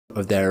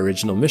of their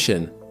original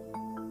mission.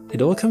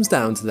 It all comes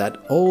down to that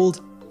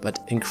old but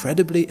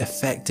incredibly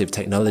effective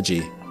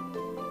technology.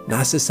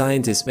 NASA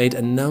scientists made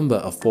a number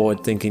of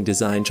forward-thinking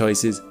design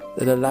choices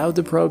that allowed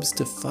the probes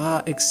to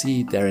far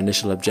exceed their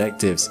initial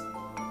objectives.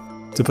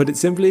 To put it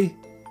simply,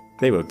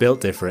 they were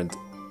built different.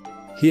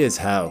 Here's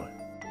how.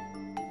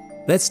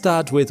 Let's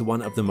start with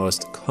one of the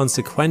most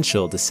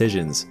consequential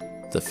decisions,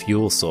 the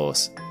fuel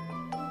source.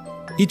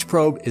 Each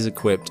probe is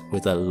equipped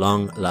with a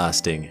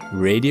long-lasting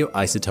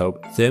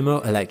radioisotope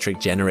thermoelectric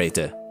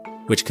generator,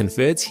 which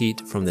converts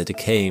heat from the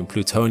decaying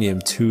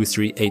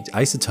plutonium-238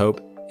 isotope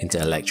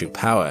into electric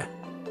power.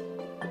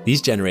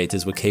 These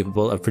generators were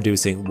capable of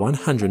producing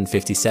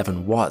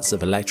 157 watts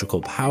of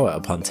electrical power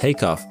upon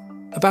takeoff,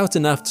 about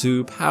enough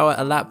to power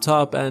a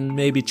laptop and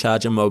maybe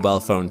charge a mobile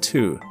phone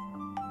too.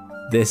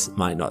 This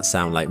might not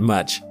sound like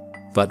much,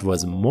 but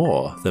was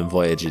more than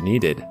Voyager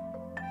needed.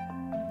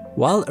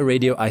 While a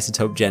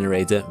radioisotope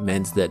generator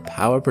meant that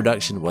power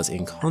production was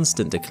in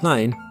constant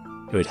decline,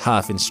 it would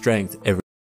halve in strength every